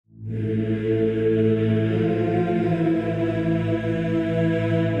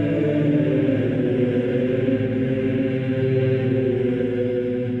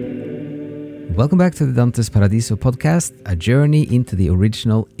Welcome back to the Dante's Paradiso podcast, a journey into the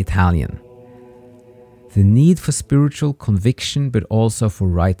original Italian. The need for spiritual conviction, but also for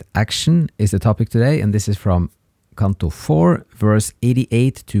right action, is the topic today, and this is from Canto 4, verse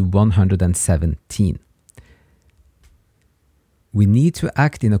 88 to 117. We need to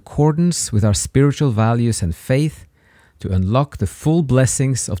act in accordance with our spiritual values and faith to unlock the full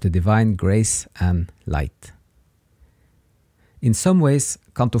blessings of the divine grace and light. In some ways,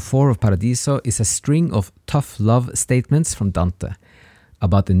 Canto 4 of Paradiso is a string of tough love statements from Dante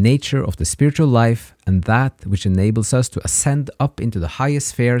about the nature of the spiritual life and that which enables us to ascend up into the highest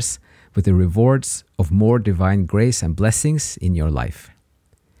spheres with the rewards of more divine grace and blessings in your life.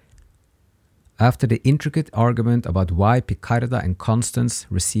 After the intricate argument about why Piccarda and Constance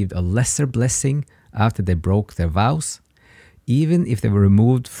received a lesser blessing after they broke their vows, even if they were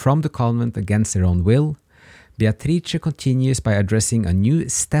removed from the convent against their own will, Beatrice continues by addressing a new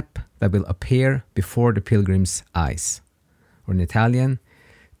step that will appear before the pilgrim's eyes. Or in Italian,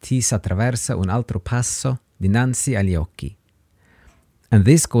 ti s'attraversa un altro passo dinanzi agli occhi. And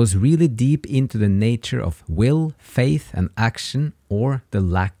this goes really deep into the nature of will, faith, and action, or the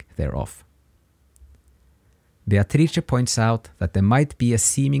lack thereof. Beatrice points out that there might be a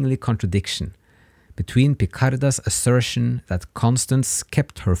seemingly contradiction between Piccarda's assertion that Constance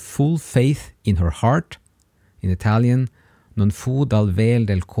kept her full faith in her heart, in Italian, non fu dal vel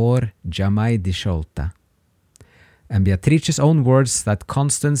del cor giammai disciolta, and Beatrice's own words that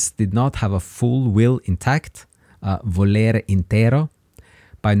Constance did not have a full will intact, a volere intero,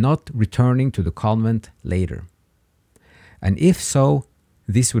 by not returning to the convent later. And if so,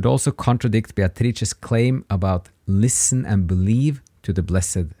 this would also contradict Beatrice's claim about listen and believe to the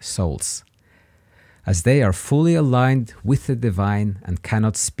blessed souls, as they are fully aligned with the divine and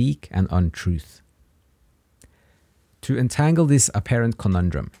cannot speak an untruth. To entangle this apparent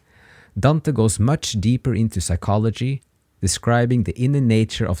conundrum, Dante goes much deeper into psychology, describing the inner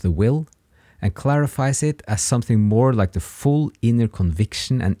nature of the will, and clarifies it as something more like the full inner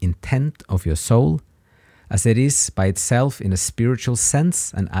conviction and intent of your soul, as it is by itself in a spiritual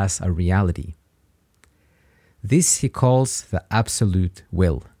sense and as a reality. This he calls the absolute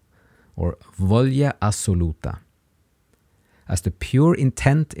will, or voglia assoluta, as the pure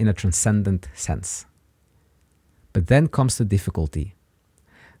intent in a transcendent sense. But then comes the difficulty,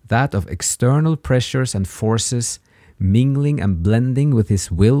 that of external pressures and forces mingling and blending with his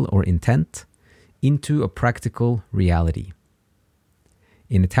will or intent into a practical reality.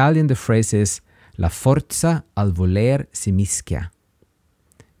 In Italian, the phrase is la forza al voler si mischia,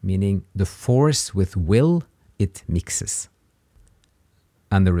 meaning the force with will it mixes.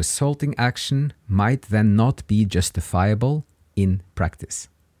 And the resulting action might then not be justifiable in practice.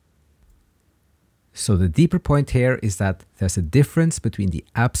 So the deeper point here is that there's a difference between the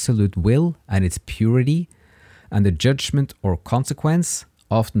absolute will and its purity and the judgment or consequence,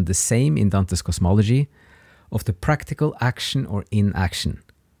 often the same in Dante's cosmology, of the practical action or inaction.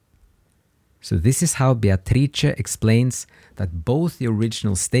 So this is how Beatrice explains that both the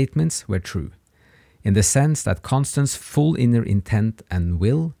original statements were true, in the sense that Constance's full inner intent and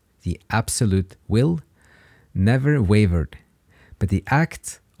will, the absolute will, never wavered, but the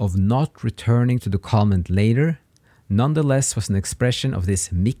act of not returning to the convent later nonetheless was an expression of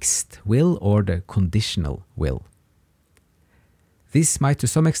this mixed will or the conditional will. This might to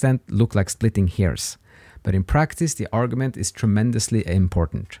some extent look like splitting hairs, but in practice the argument is tremendously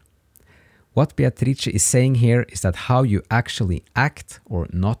important. What Beatrice is saying here is that how you actually act or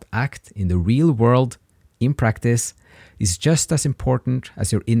not act in the real world, in practice, is just as important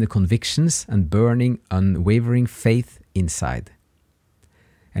as your inner convictions and burning, unwavering faith inside.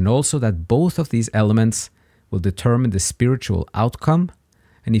 And also that both of these elements will determine the spiritual outcome,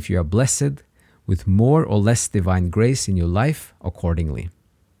 and if you are blessed with more or less divine grace in your life accordingly.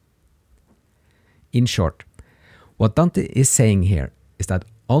 In short, what Dante is saying here is that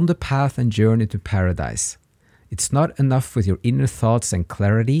on the path and journey to paradise, it's not enough with your inner thoughts and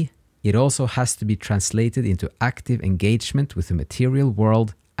clarity, it also has to be translated into active engagement with the material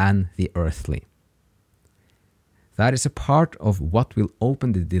world and the earthly. That is a part of what will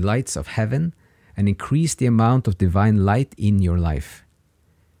open the delights of heaven and increase the amount of divine light in your life.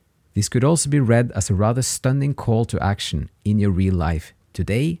 This could also be read as a rather stunning call to action in your real life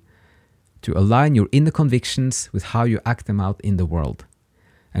today to align your inner convictions with how you act them out in the world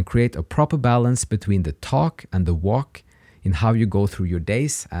and create a proper balance between the talk and the walk in how you go through your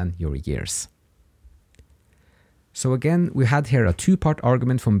days and your years. So again, we had here a two-part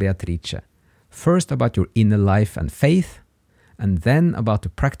argument from Beatrice. First about your inner life and faith, and then about the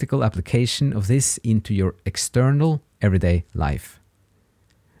practical application of this into your external, everyday life.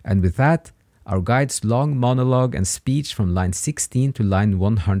 And with that, Our guide's long monologue and speech from line 16 to line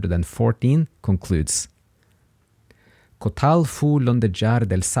 114 concludes: Cotal fu l'ondeggiar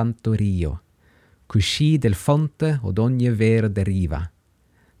del santo rio, cusci del fonte od ogni ver deriva,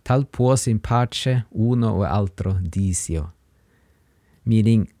 tal puos in pace uno o altro disio.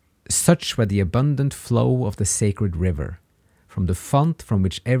 Meaning, such were the abundant flow of the sacred river, from the font from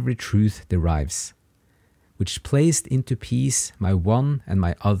which every truth derives, which placed into peace my one and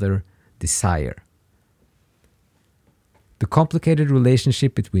my other desire. The complicated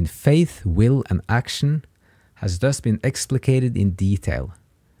relationship between faith, will, and action has thus been explicated in detail,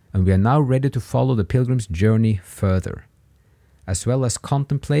 and we are now ready to follow the pilgrim's journey further, as well as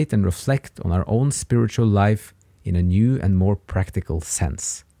contemplate and reflect on our own spiritual life in a new and more practical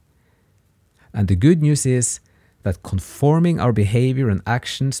sense. And the good news is that conforming our behavior and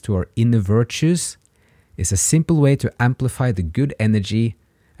actions to our inner virtues is a simple way to amplify the good energy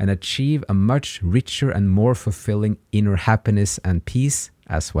and achieve a much richer and more fulfilling inner happiness and peace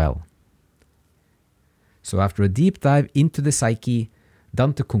as well. So after a deep dive into the psyche,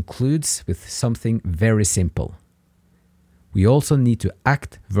 Dante concludes with something very simple. We also need to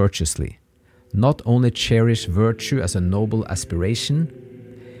act virtuously, not only cherish virtue as a noble aspiration,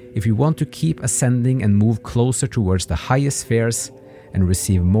 if we want to keep ascending and move closer towards the higher spheres and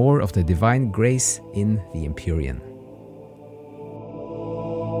receive more of the divine grace in the Empyrean.